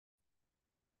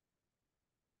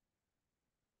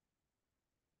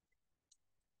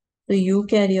So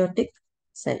eukaryotic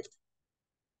cell.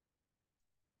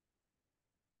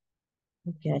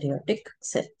 Eukaryotic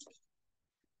cell.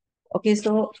 Okay,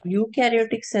 so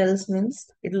eukaryotic cells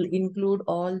means it will include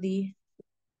all the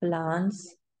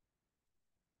plants,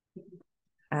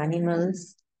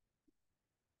 animals,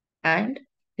 and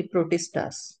the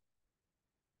protistas.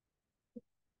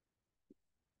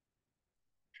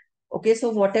 Okay, so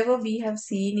whatever we have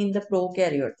seen in the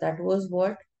prokaryote, that was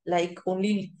what, like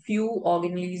only few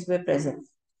organelles were present.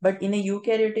 But in a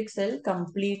eukaryotic cell,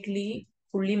 completely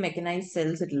fully mechanized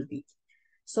cells it will be.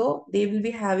 So they will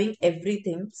be having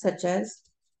everything such as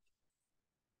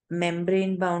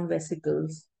membrane-bound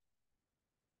vesicles,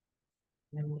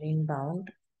 membrane-bound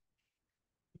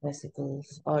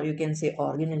vesicles, or you can say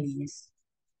organelles,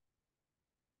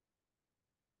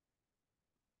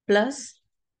 plus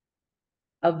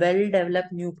a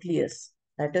well-developed nucleus,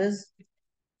 that is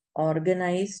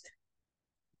organized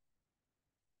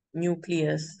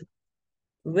nucleus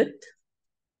with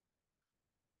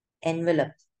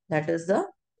envelope, that is the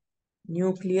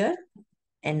nuclear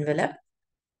envelope,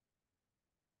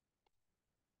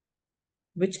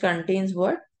 which contains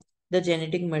what? The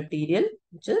genetic material,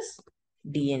 which is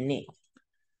DNA,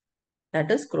 that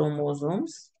is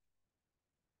chromosomes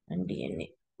and DNA.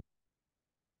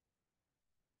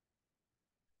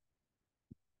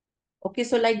 Okay,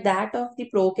 so like that of the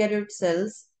prokaryote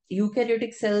cells,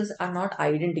 eukaryotic cells are not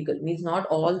identical, means not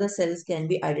all the cells can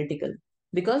be identical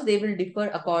because they will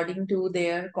differ according to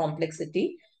their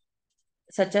complexity,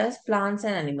 such as plants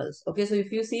and animals. Okay, so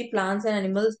if you see plants and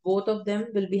animals, both of them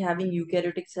will be having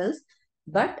eukaryotic cells,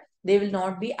 but they will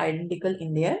not be identical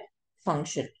in their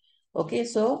function. Okay,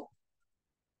 so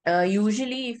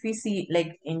usually if we see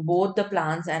like in both the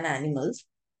plants and animals,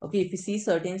 okay, if we see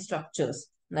certain structures,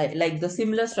 like the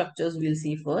similar structures we'll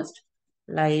see first,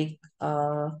 like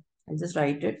I'll just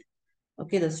write it.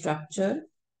 Okay, the structure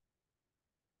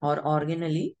or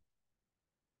organelle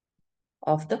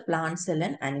of the plant cell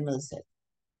and animal cell.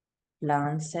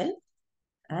 Plant cell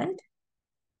and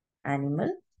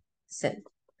animal cell.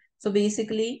 So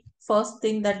basically, first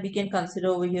thing that we can consider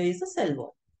over here is the cell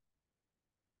wall.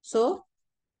 So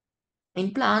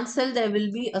in plant cell, there will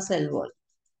be a cell wall,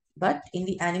 but in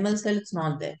the animal cell, it's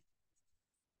not there.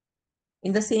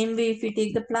 In the same way, if we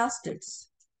take the plastids,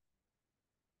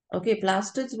 okay,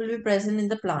 plastids will be present in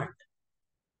the plant,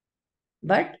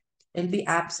 but it will be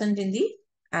absent in the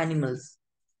animals.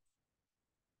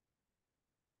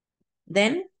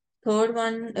 Then third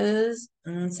one is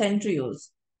centrioles.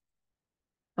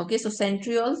 Okay, so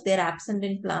centrioles, they're absent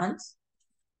in plants,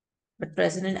 but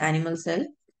present in animal cell.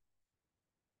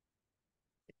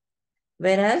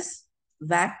 Whereas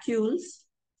vacuoles,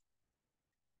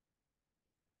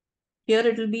 here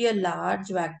it will be a large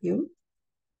vacuole,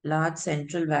 large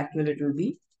central vacuole it will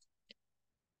be.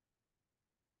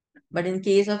 But in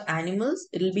case of animals,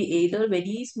 it will be either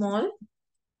very small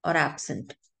or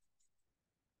absent.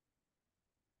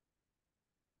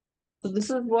 So this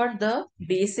is what the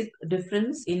basic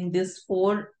difference in this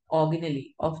four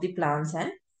organelle of the plants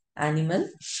and animal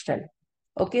cell.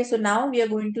 Okay, so now we are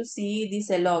going to see the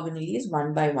cell organelles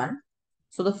one by one.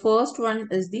 So the first one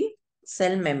is the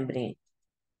cell membrane.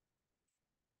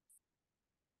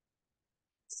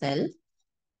 Cell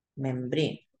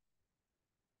membrane.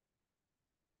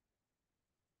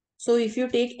 So if you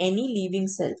take any living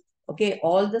cell, okay,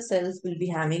 all the cells will be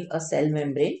having a cell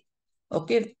membrane,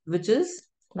 okay, which is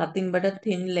nothing but a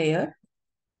thin layer,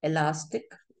 elastic,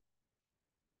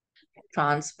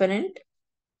 transparent,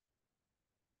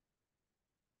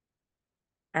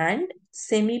 and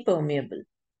semi-permeable.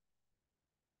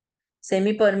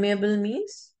 Semi-permeable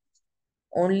means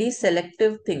only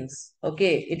selective things,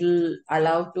 okay, it will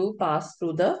allow to pass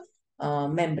through the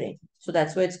membrane. So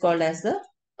that's why it's called as the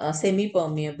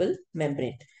semi-permeable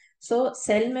membrane. So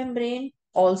cell membrane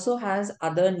also has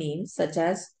other names such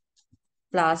as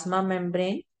plasma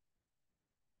membrane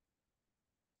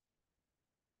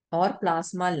or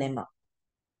plasma lemma.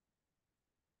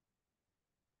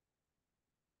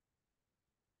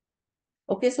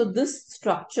 Okay, so this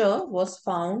structure was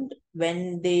found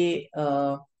when they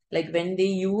when they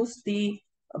used the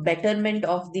betterment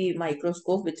of the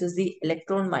microscope, which is the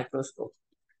electron microscope.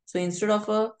 So instead of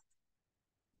a,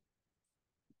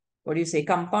 what do you say,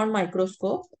 compound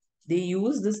microscope, they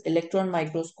use this electron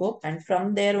microscope, and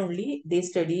from there only they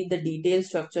study the detailed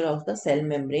structure of the cell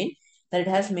membrane, that it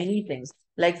has many things.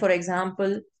 Like for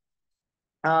example,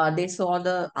 they saw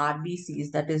the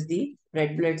RBCs, that is the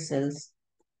red blood cells.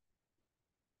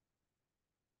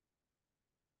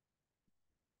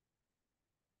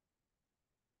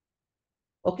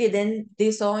 Okay, then they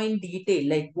saw in detail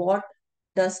like what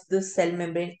does this cell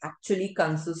membrane actually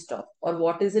consist of, or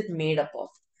what is it made up of?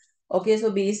 Okay,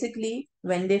 so basically,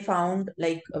 when they found,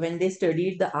 like when they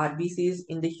studied the RBCs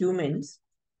in the humans,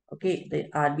 okay, the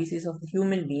RBCs of the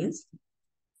human beings,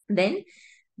 then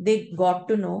they got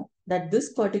to know that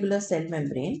this particular cell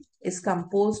membrane is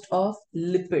composed of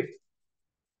lipid.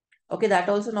 Okay, that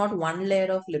also not one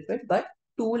layer of lipid, but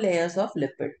two layers of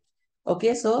lipid.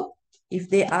 Okay, so if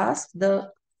they ask the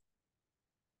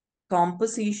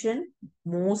composition,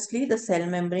 mostly the cell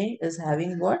membrane is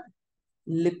having what?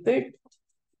 Lipid,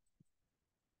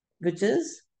 which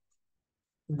is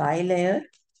bilayer,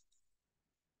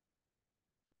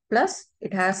 plus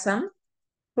it has some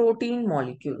protein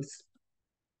molecules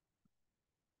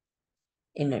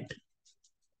in it.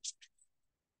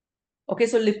 Okay,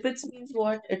 so lipids means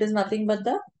what? It is nothing but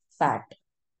the fat.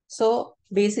 So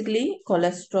basically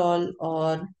cholesterol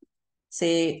or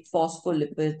say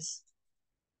phospholipids.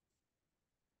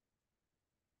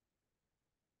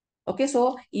 Okay,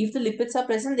 so if the lipids are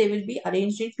present, they will be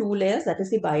arranged in two layers, that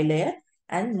is the bilayer,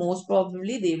 and most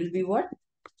probably they will be what?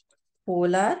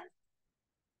 Polar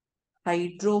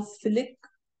hydrophilic,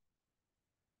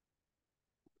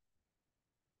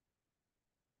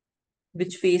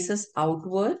 which faced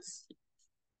outwards,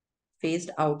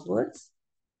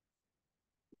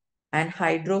 and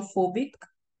hydrophobic.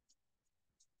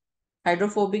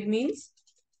 Hydrophobic means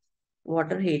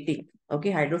water hating.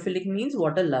 Okay, hydrophilic means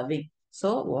water loving.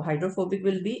 So hydrophobic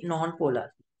will be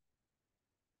non-polar.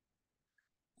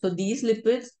 So these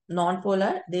lipids,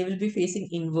 non-polar, they will be facing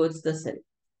inwards the cell.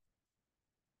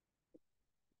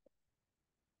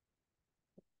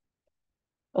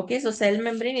 Okay, so cell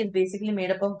membrane is basically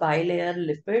made up of bilayer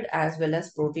lipid as well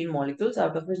as protein molecules,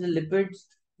 out of which the lipids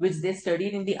which they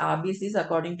studied in the RBCs,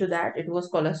 according to that, it was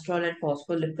cholesterol and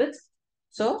phospholipids.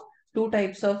 So two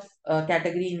types of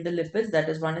category in the lipids, that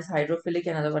is one is hydrophilic,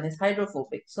 another one is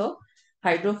hydrophobic. So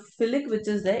hydrophilic, which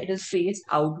is there, it is faced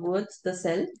outwards the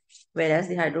cell, whereas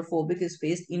the hydrophobic is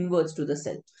faced inwards to the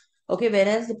cell. Okay,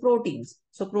 whereas the proteins.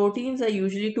 So proteins are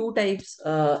usually two types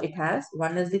it has.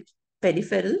 One is the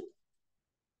peripheral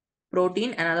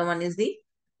protein, another one is the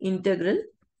integral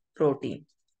protein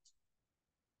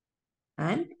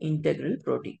and integral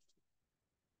protein.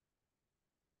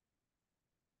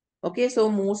 Okay, so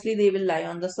mostly they will lie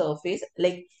on the surface,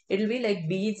 like it will be like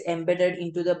beads embedded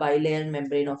into the bilayer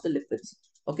membrane of the lipids.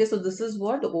 Okay, so this is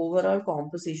what the overall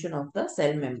composition of the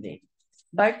cell membrane.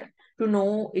 But to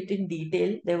know it in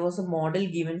detail, there was a model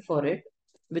given for it,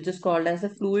 which is called as the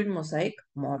fluid mosaic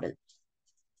model.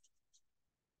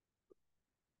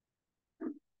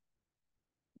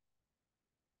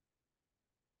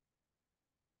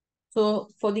 So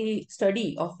for the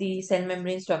study of the cell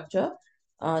membrane structure,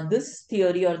 this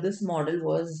theory or this model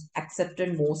was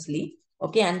accepted mostly.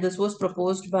 Okay, and this was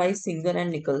proposed by Singer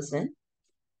and Nicholson.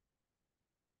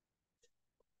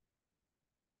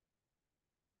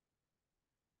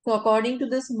 So according to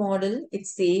this model, it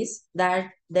says that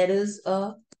there is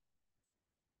a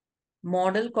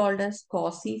model called as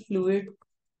quasi-fluid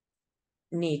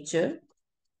nature,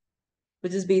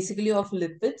 which is basically of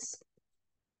lipids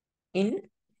in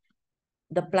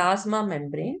the plasma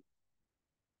membrane.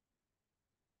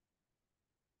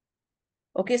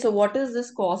 Okay, so what is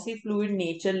this quasi-fluid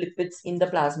nature lipids in the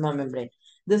plasma membrane?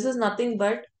 This is nothing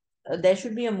but there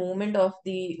should be a movement of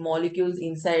the molecules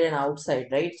inside and outside,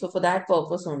 right? So for that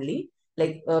purpose only,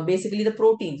 like basically the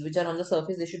proteins which are on the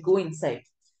surface, they should go inside.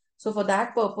 So for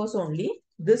that purpose only,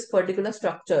 this particular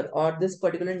structure or this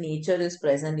particular nature is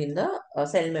present in the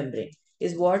cell membrane,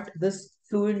 is what this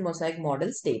fluid mosaic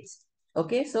model states.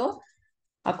 Okay, so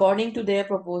according to their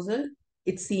proposal,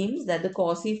 it seems that the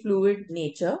quasi-fluid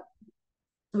nature,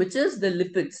 which is the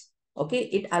lipids. Okay,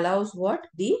 it allows what?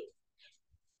 The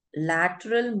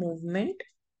lateral movement,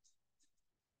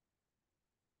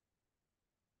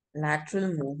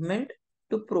 lateral movement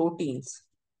to proteins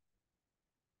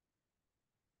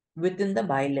within the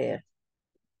bilayer.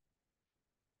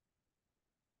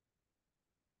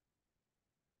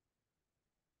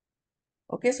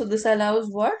 Okay, so this allows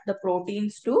what? The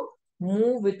proteins to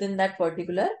move within that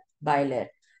particular bilayer.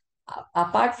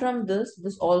 Apart from this,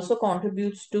 this also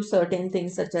contributes to certain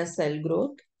things such as cell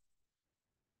growth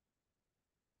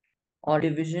or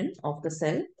division of the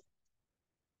cell,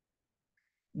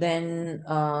 then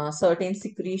certain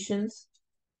secretions,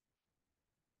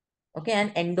 okay,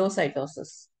 and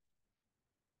endocytosis.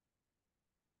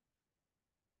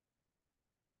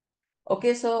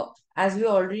 Okay, so as we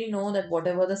already know that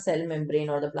whatever the cell membrane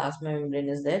or the plasma membrane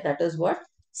is there, that is what?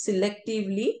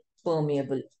 Selectively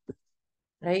permeable,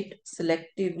 right?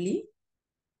 Selectively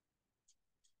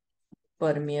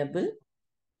permeable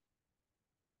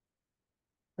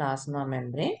plasma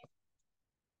membrane.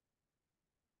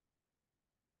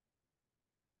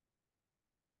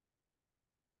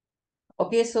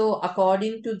 Okay, so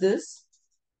according to this,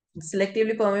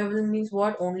 selectively permeable means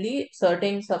what? Only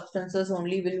certain substances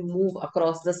only will move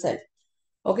across the cell.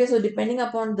 Okay, so depending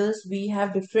upon this, we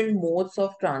have different modes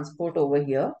of transport over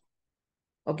here.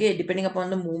 Okay, depending upon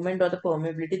the movement or the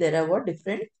permeability, there are what?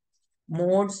 Different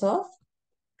modes of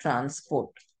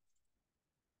transport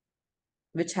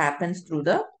which happens through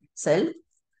the cell.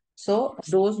 So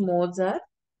those modes are,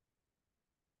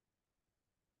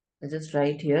 let's just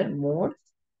write here, mode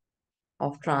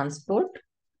of transport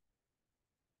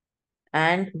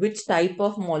and which type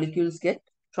of molecules get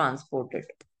transported.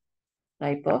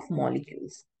 Type of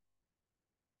molecules.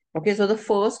 Okay, so the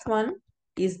first one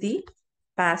is the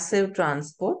passive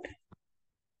transport.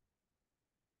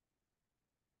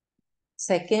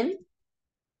 Second,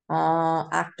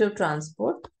 active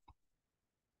transport.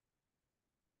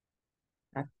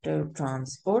 Active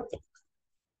transport.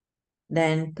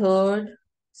 Then third,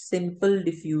 simple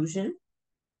diffusion.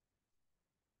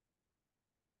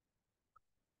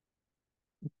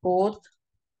 Fourth,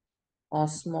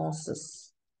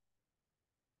 osmosis.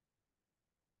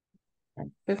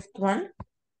 And fifth one,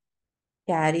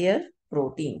 carrier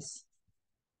proteins.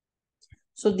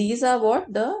 So these are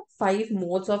what? The 5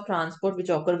 modes of transport which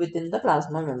occur within the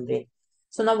plasma membrane.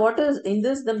 So now what is in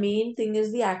this? The main thing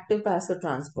is the active passive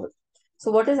transport. So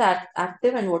what is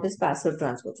active and what is passive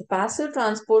transport? So passive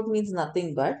transport means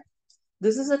nothing but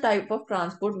this is a type of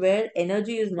transport where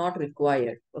energy is not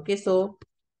required. Okay, so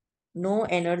no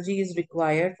energy is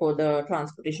required for the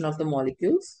transportation of the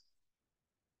molecules.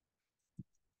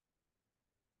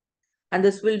 And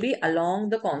this will be along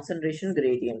the concentration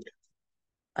gradient.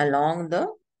 Along the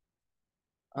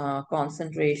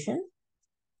concentration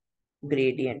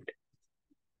gradient.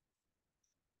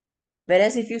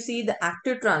 Whereas if you see the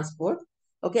active transport,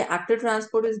 okay, active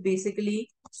transport is basically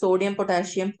sodium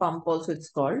potassium pump also it's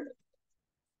called.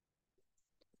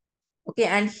 Okay,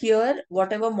 and here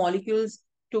whatever molecules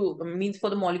to means for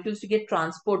the molecules to get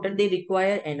transported, they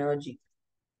require energy.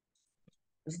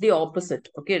 It's the opposite.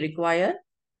 Okay, require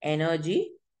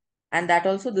energy, and that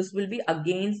also this will be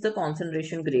against the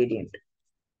concentration gradient.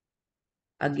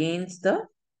 Against the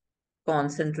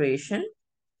concentration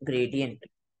gradient.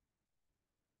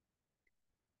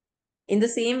 In the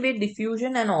same way,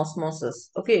 diffusion and osmosis.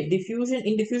 Okay, in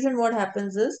diffusion, what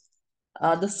happens is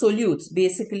the solutes,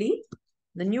 basically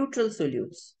the neutral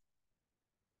solutes,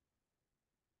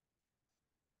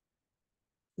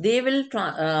 they will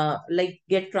like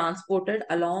get transported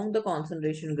along the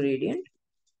concentration gradient.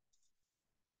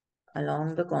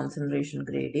 Along the concentration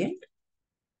gradient.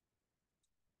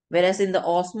 Whereas in the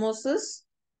osmosis,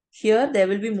 here there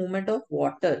will be movement of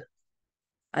water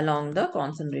along the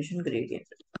concentration gradient.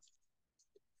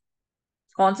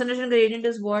 Concentration gradient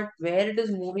is what? Where it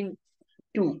is moving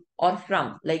to or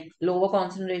from, like lower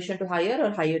concentration to higher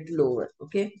or higher to lower.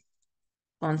 Okay,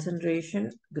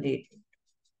 concentration gradient.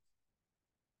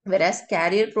 Whereas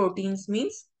carrier proteins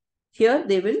means here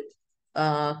they will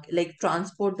like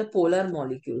transport the polar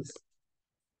molecules.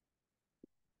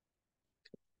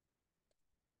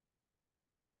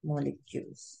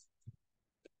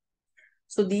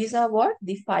 So these are what?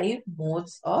 The 5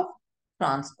 modes of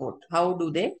transport. How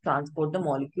do they transport the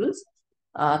molecules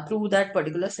through that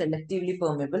particular selectively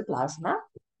permeable plasma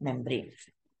membrane?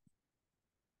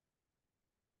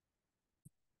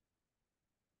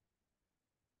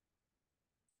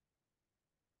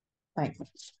 Fine.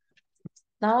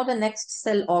 Now the next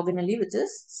cell organelle, which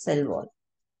is cell wall.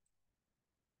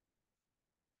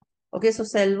 Okay, so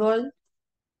cell wall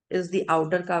is the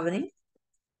outer covering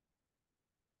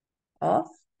of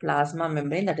plasma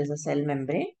membrane, that is a cell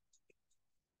membrane.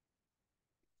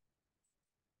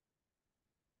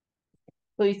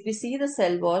 So if we see the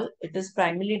cell wall, it is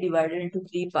primarily divided into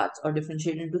 3 parts or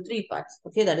differentiated into 3 parts.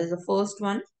 Okay, that is the first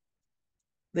one,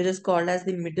 which is called as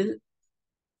the middle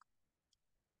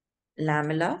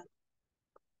lamella.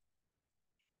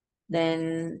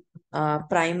 Then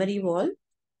primary wall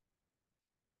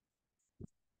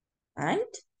and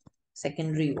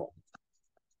secondary wall.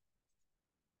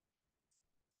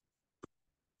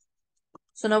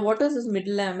 So now what is this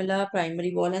middle lamella,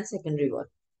 primary wall and secondary wall?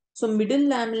 So middle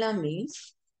lamella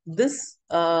means this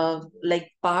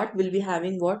like part will be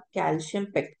having what? Calcium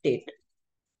pectate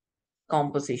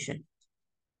composition.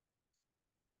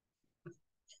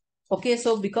 Okay,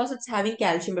 so because it's having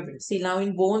calcium pectate, see now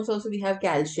in bones also we have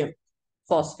calcium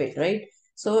phosphate, right?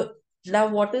 So now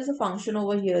what is the function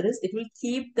over here is it will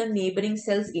keep the neighboring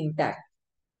cells intact.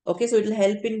 Okay, so it will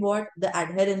help in what? The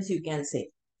adherence, you can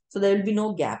say. So there will be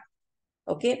no gap.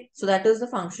 Okay, so that is the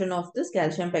function of this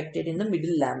calcium pectate in the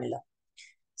middle lamella.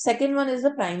 Second one is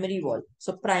the primary wall.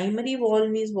 So primary wall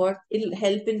means what? It will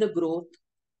help in the growth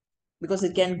because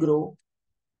it can grow,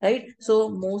 right? So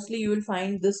mostly you will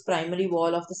find this primary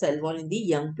wall of the cell wall in the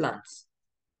young plants.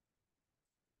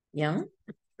 Young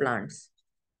plants.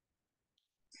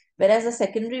 Whereas the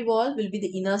secondary wall will be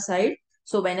the inner side.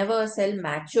 So whenever a cell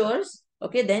matures,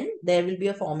 okay, then there will be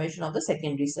a formation of the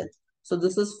secondary cell. So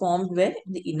this is formed where?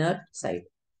 The inner side.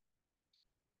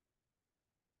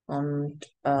 In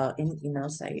inner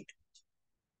side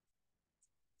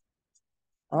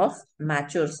of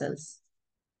mature cells.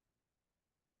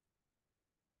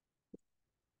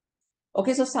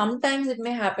 Okay, so sometimes it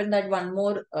may happen that one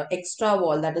more extra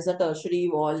wall, that is a tertiary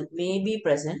wall, may be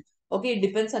present. Okay, it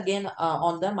depends again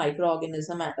on the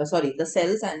microorganism, sorry, the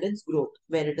cells and its growth,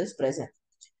 where it is present.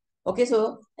 Okay,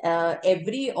 so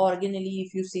every organelle,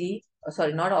 if you see,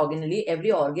 sorry, not organelle,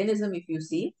 every organism, if you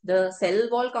see, the cell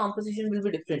wall composition will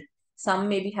be different. Some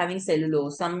may be having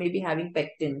cellulose, some may be having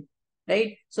pectin,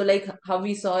 right? So like how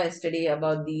we saw yesterday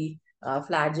about the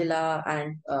flagella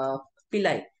and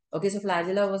pili. Okay, so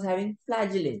flagella was having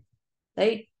flagellin,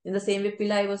 right? In the same way,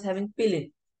 pili was having pillin.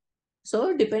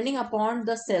 So depending upon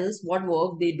the cells, what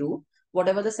work they do,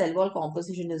 whatever the cell wall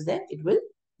composition is there, it will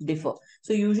differ.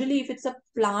 So usually if it's a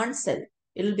plant cell,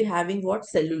 it will be having what?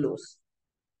 Cellulose.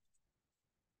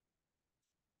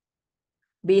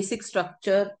 Basic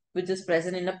structure which is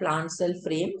present in a plant cell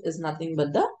frame is nothing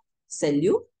but the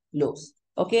cellulose.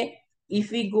 Okay.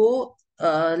 If we go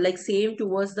like same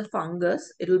towards the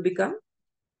fungus, it will become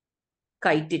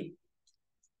chitin.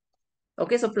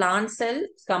 Okay, so plant cell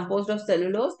is composed of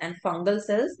cellulose and fungal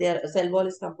cells, their cell wall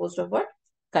is composed of what?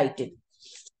 Chitin.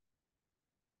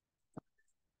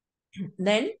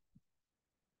 Then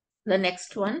the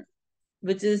next one,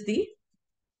 which is the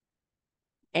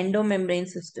endomembrane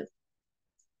system.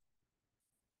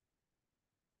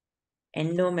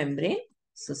 Endomembrane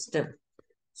system.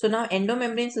 So now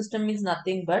endomembrane system means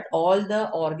nothing but all the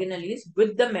organelles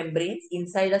with the membranes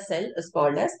inside a cell is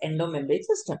called as endomembrane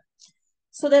system.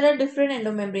 So there are different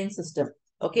endomembrane system.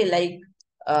 Okay, like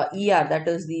ER, that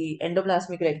is the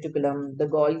endoplasmic reticulum, the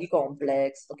Golgi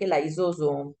complex, okay,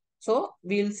 lysosome. So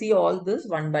we'll see all this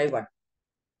one by one.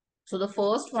 So the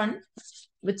first one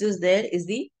which is there is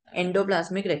the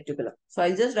endoplasmic reticulum. So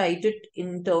I'll just write it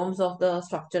in terms of the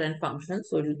structure and function,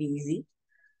 so it will be easy.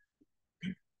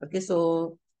 Okay,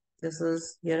 so this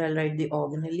is, here I'll write the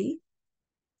organelle,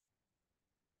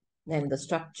 then the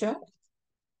structure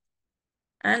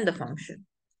and the function.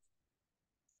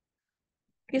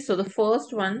 Okay, so the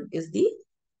first one is the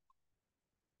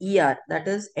ER, that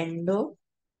is endoplasmic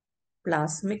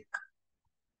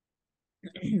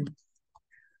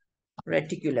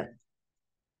reticulum.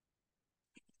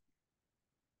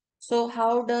 So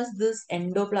how does this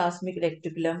endoplasmic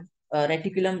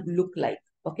reticulum look like?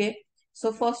 Okay,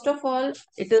 so first of all,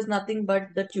 it is nothing but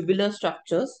the tubular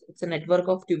structures. It's a network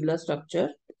of tubular structure.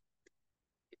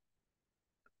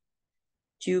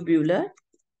 Tubular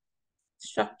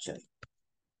structure.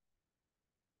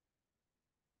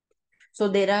 So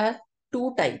there are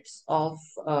two types of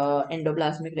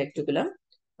endoplasmic reticulum.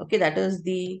 Okay, that is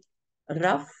the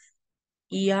rough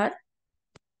ER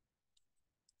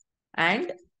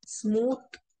and smooth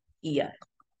ER.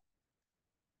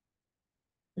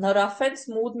 Now rough and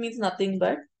smooth means nothing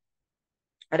but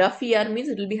rough ER means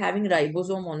it will be having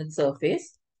ribosome on its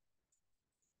surface,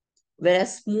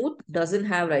 whereas smooth doesn't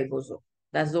have ribosome.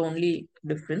 That's the only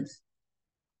difference.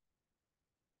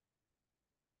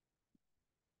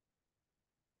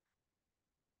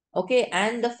 Okay,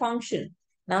 and the function.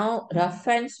 Now rough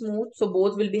and smooth, so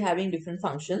both will be having different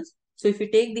functions. So if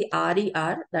you take the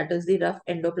RER, that is the rough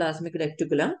endoplasmic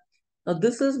reticulum, now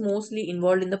this is mostly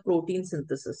involved in the protein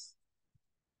synthesis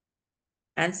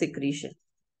and secretion.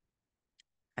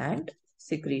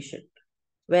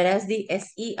 Whereas the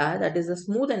SER, that is the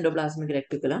smooth endoplasmic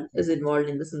reticulum, is involved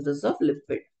in the synthesis of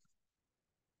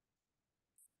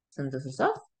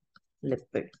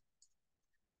lipid.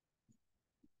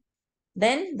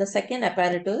 Then the second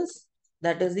apparatus,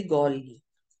 that is the Golgi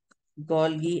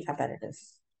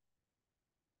apparatus.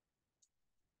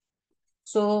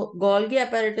 So Golgi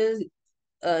apparatus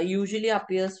usually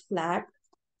appears flat,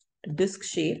 disc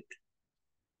shaped,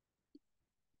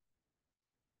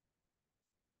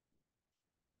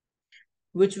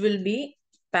 which will be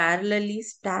parallelly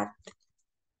stacked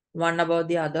one above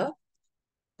the other.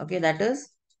 Okay, that is,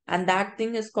 and that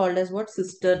thing is called as what?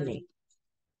 Cisternae.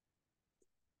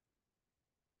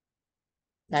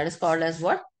 That is called as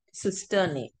what?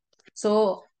 Cisternae.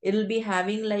 So it will be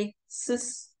having like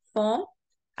cis form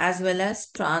as well as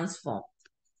trans form.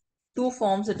 Two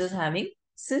forms it is having.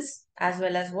 cis as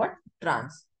well as what?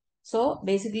 Trans. So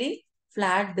basically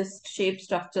flat disc shaped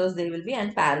structures they will be,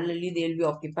 and parallelly they will be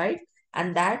occupied,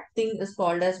 and that thing is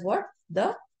called as what?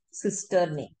 The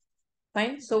cisternae.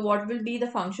 Fine. So what will be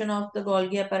the function of the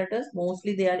Golgi apparatus?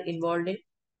 Mostly they are involved in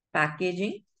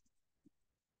packaging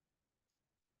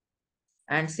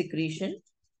and secretion.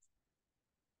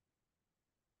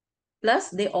 Plus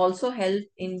they also help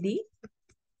in the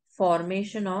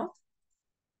formation of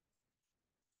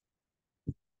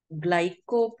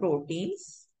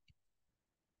glycoproteins,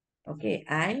 okay,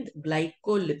 and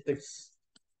glycolipids.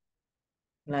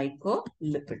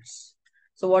 Glycolipids.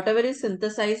 So whatever is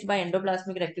synthesized by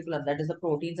endoplasmic reticulum, that is the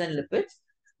proteins and lipids.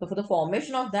 So for the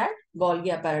formation of that,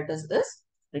 Golgi apparatus is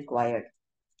required.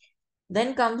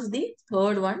 Then comes the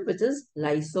third one, which is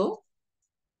lysosome,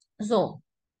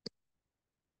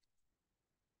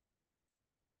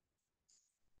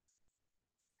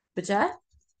 which are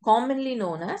commonly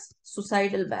known as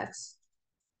suicidal bags.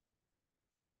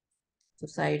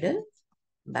 Suicidal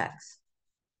bags.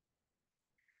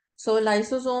 So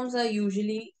lysosomes are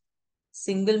usually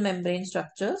single membrane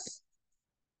structures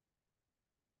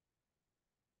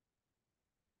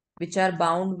which are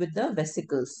bound with the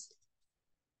vesicles.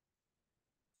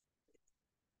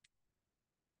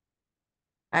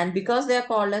 And because they are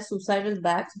called as suicidal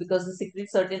bags, because they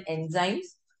secrete certain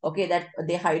enzymes, okay, that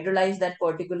they hydrolyze that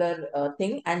particular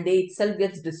thing, and they itself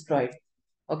gets destroyed.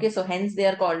 Okay, so hence they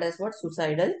are called as what?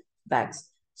 Suicidal bags.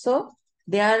 So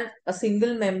they are a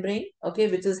single membrane, okay,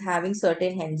 which is having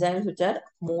certain enzymes which are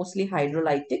mostly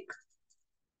hydrolytic.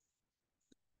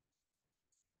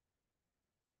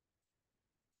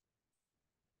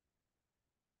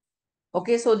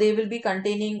 Okay, so they will be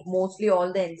containing mostly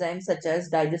all the enzymes such as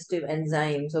digestive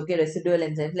enzymes, okay, residual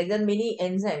enzymes, like that many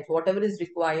enzymes, whatever is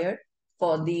required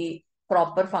for the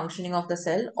proper functioning of the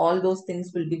cell, all those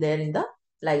things will be there in the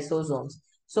lysosomes.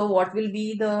 So what will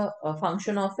be the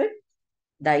function of it?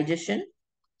 Digestion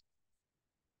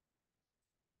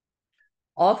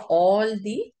of all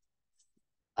the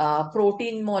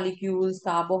protein molecules,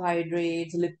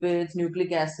 carbohydrates, lipids,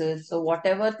 nucleic acids. So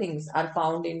whatever things are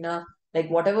found in like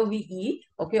whatever we eat,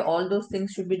 okay, all those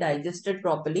things should be digested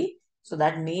properly. So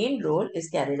that main role is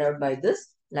carried out by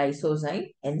this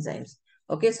lysozyme enzymes.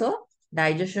 Okay, so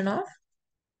digestion of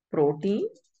protein,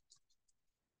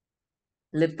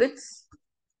 lipids,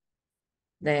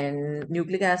 then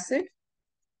nucleic acid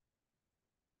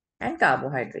and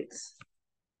carbohydrates.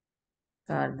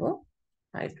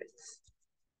 Carbohydrates.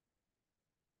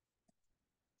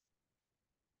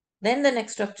 Then the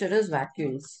next structure is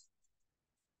vacuoles.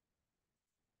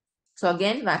 So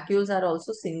again, vacuoles are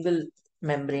also single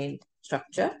membrane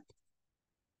structure,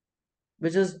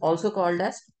 which is also called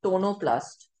as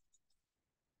tonoplast.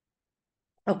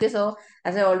 Okay, so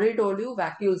as I already told you,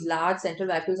 vacuoles, large central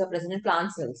vacuoles are present in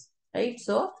plant cells, right?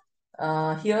 So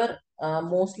here,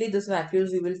 mostly this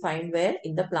vacuoles you will find where?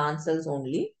 In the plant cells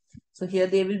only. So here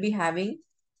they will be having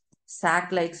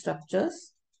sac-like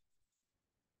structures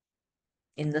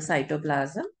in the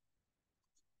cytoplasm,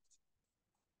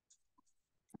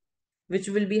 which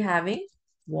will be having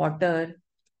water,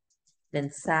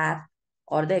 then sap,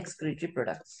 or the excretory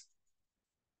products.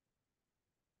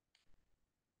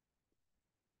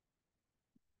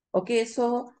 Okay,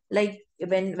 so like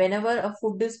whenever a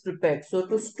food is prepared, so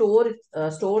to store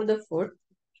the food,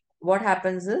 what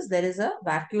happens is there is a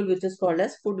vacuole which is called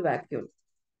as food vacuole.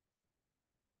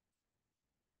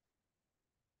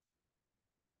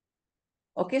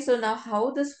 Okay, so now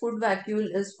how this food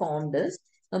vacuole is formed is,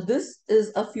 now this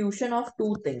is a fusion of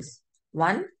two things.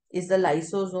 One is the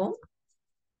lysosome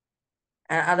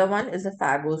and other one is the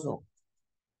phagosome.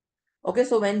 Okay,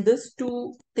 so when these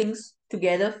two things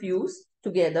together fuse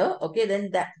together, okay,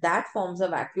 then that forms a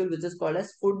vacuole which is called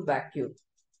as food vacuole.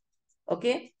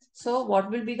 Okay, so what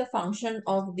will be the function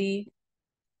of the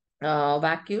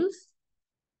vacuoles?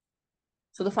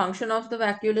 So the function of the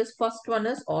vacuole is, first one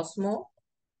is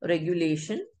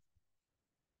osmoregulation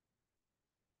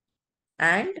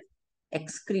and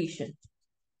excretion.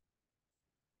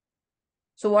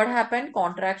 So what happened?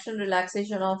 Contraction,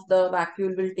 relaxation of the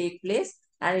vacuole will take place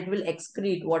and it will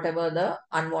excrete whatever the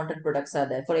unwanted products are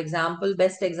there. For example,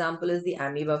 best example is the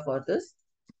amoeba for this.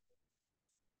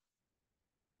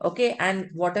 Okay, and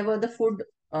whatever the food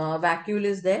vacuole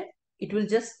is there, it will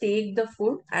just take the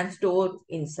food and store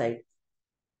inside.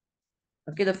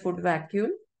 Okay, the food vacuole,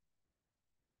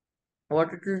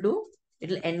 what it will do? It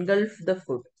will engulf the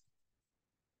food.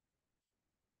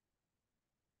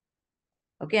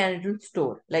 Okay, and it will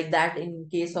store like that in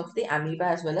case of the amoeba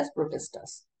as well as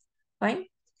protistas. Fine.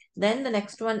 Then the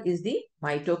next one is the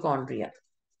mitochondria.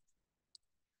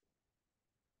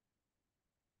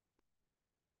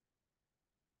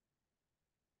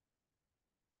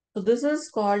 So this is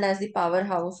called as the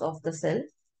powerhouse of the cell.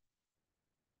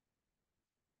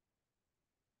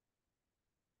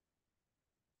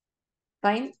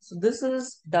 Fine. So this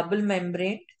is double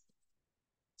membrane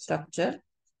structure,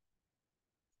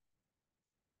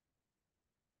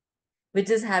 which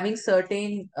is having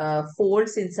certain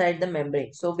folds inside the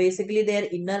membrane. So basically their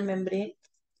inner membrane,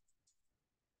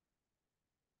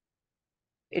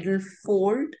 it will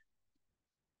fold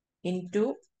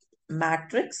into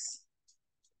matrix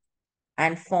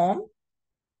and form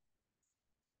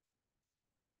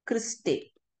cristae.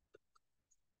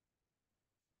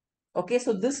 Okay,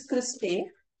 so this cristae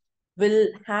will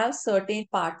have certain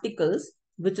particles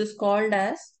which is called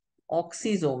as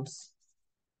oxysomes.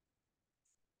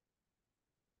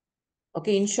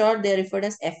 Okay, in short, they are referred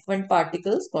as F1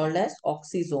 particles called as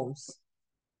oxysomes.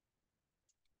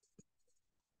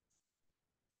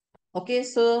 Okay,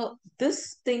 so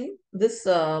this thing, this,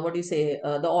 what do you say,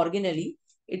 the organelle,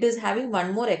 it is having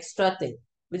one more extra thing,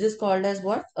 which is called as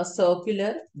what? A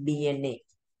circular DNA.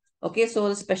 Okay, so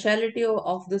the speciality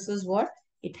of this is what?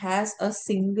 It has a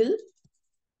single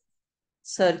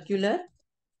circular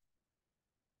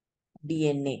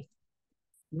DNA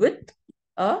with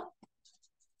a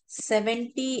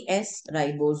 70S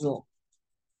ribosome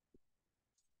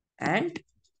and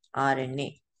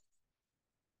RNA.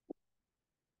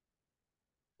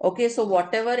 Okay, so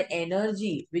whatever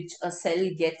energy which a cell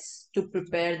gets to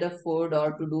prepare the food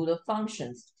or to do the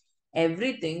functions,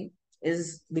 everything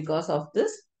is because of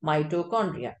this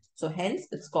mitochondria. So hence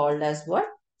it's called as what?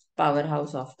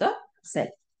 Powerhouse of the cell.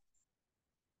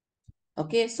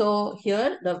 Okay, so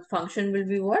here the function will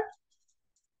be what?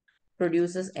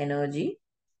 Produces energy,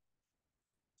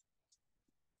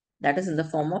 that is in the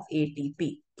form of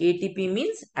ATP. ATP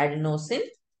means adenosine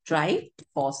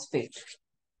triphosphate.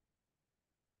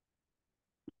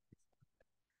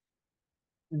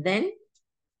 Then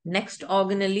next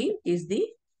organelle is the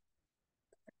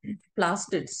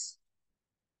plastids.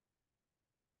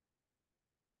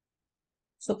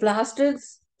 So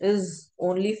plastids is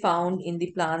only found in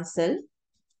the plant cell,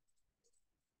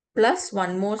 plus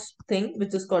one more thing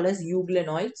which is called as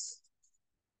euglenoids.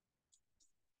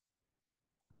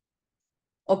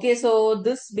 Okay, so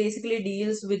this basically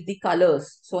deals with the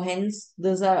colors. So hence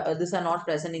these are not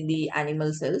present in the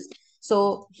animal cells.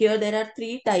 So here there are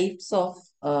three types of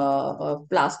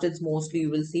plastids mostly you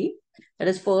will see. That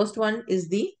is, first one is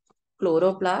the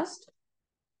chloroplast.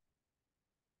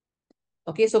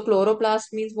 Okay, so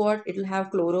chloroplast means what? It will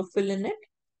have chlorophyll in it.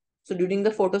 So during the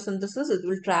photosynthesis, it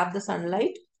will trap the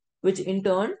sunlight, which in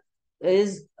turn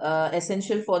is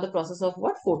essential for the process of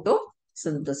what?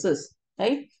 Photosynthesis,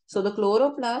 right? So the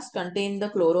chloroplast contain the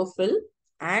chlorophyll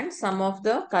and some of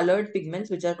the colored pigments,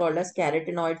 which are called as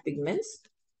carotenoid pigments,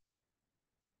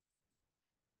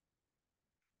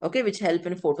 okay, which help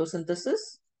in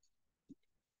photosynthesis.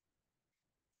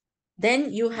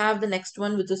 Then you have the next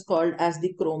one, which is called as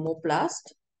the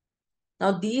chromoplast.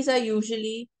 Now, these are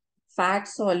usually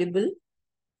fat-soluble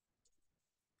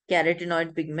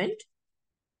carotenoid pigment.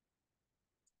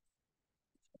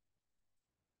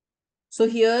 So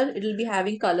here it will be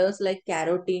having colors like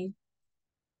carotene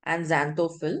and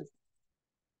xanthophyll.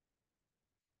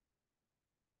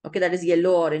 Okay, that is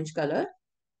yellow-orange color.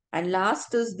 And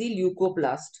last is the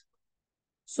leucoplast.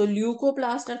 So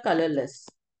leucoplast are colorless.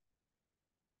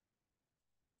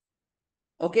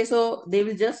 Okay, so they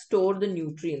will just store the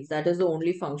nutrients. That is the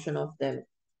only function of them.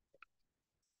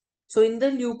 So in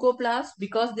the leucoplast,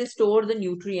 because they store the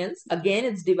nutrients, again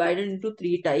it's divided into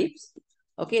three types.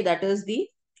 Okay, that is the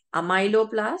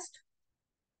amyloplast,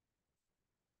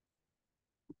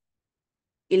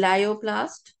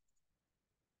 elioplast,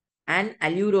 and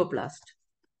aleuroplast.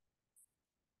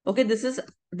 Okay,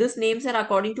 this names are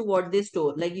according to what they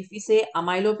store. Like if we say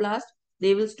amyloplast,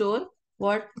 they will store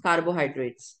what?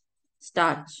 Carbohydrates,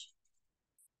 starch,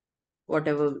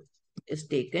 whatever is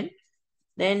taken.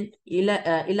 Then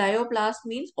elioplast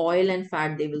means oil and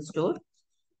fat they will store.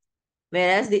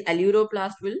 Whereas the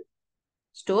aleuroplast will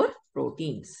store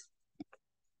proteins.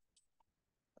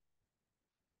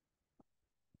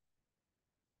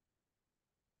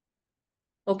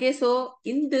 Okay, so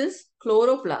in this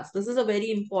chloroplast, this is a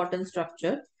very important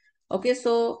structure. Okay,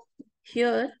 so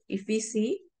here if we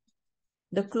see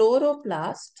the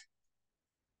chloroplast,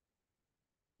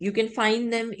 you can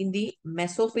find them in the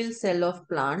mesophyll cell of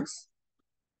plants,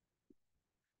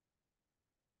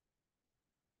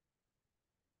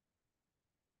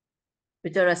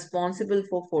 which are responsible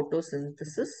for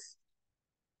photosynthesis.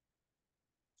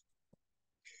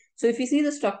 So if you see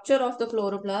the structure of the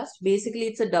chloroplast, basically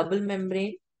it's a double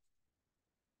membrane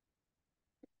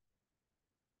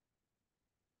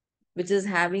which is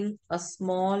having a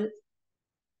small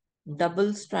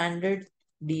double-stranded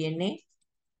DNA,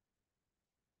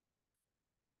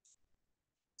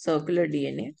 circular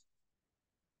DNA,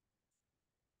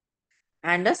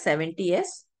 and a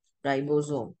 70S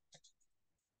ribosome.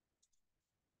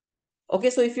 Okay,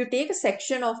 so if you take a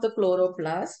section of the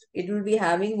chloroplast, it will be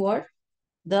having what?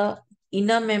 The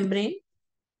inner membrane,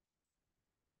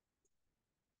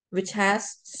 which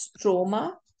has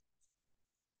stroma.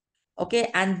 Okay,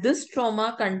 and this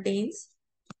stroma contains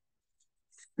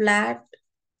flat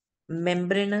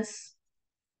membranous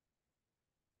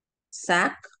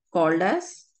sac called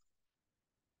as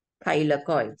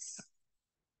thylakoids.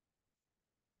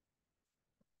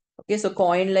 Okay, so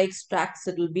coin-like tracts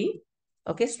it will be.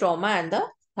 Okay, stroma and the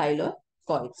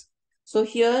thylakoids. So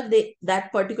here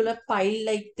that particular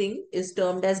pile-like thing is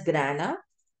termed as grana.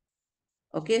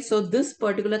 Okay, so this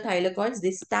particular thylakoids,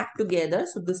 they stack together.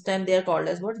 So this time they are called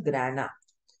as what? Grana.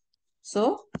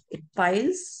 So it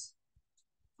piles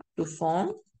to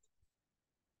form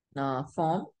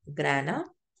grana,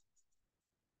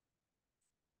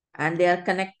 and they are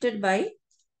connected by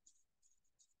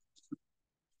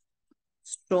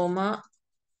stroma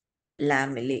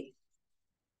lamellae.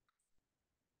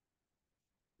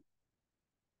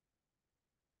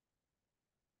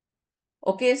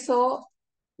 Okay, so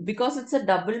because it's a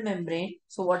double membrane,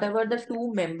 so whatever the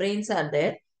two membranes are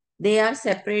there, they are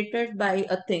separated by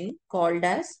a thing called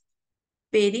as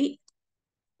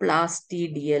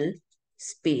periplastidial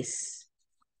space.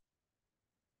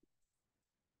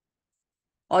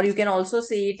 Or you can also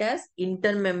say it as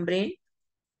intermembrane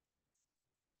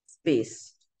space.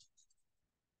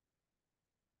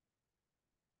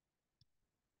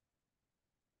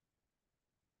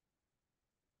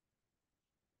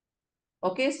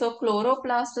 Okay, so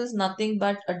chloroplast is nothing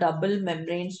but a double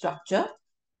membrane structure,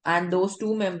 and those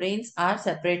two membranes are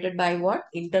separated by what?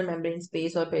 Intermembrane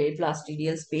space or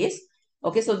periplastidial space.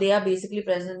 Okay, so they are basically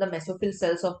present in the mesophyll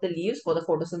cells of the leaves for the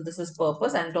photosynthesis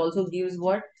purpose, and it also gives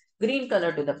what? Green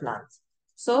color to the plants.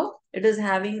 So it is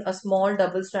having a small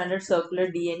double-stranded circular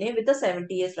DNA with a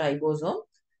 70S ribosome.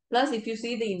 Plus, if you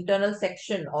see the internal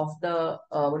section of the,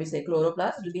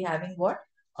 chloroplast, it will be having what?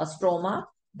 A stroma.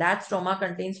 That stroma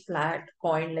contains flat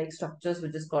coin-like structures,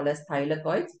 which is called as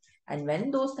thylakoids. And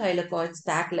when those thylakoids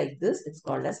stack like this, it's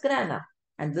called as grana.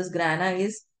 And this grana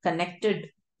is connected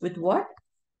with what?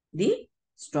 The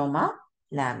stroma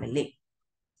lamellae.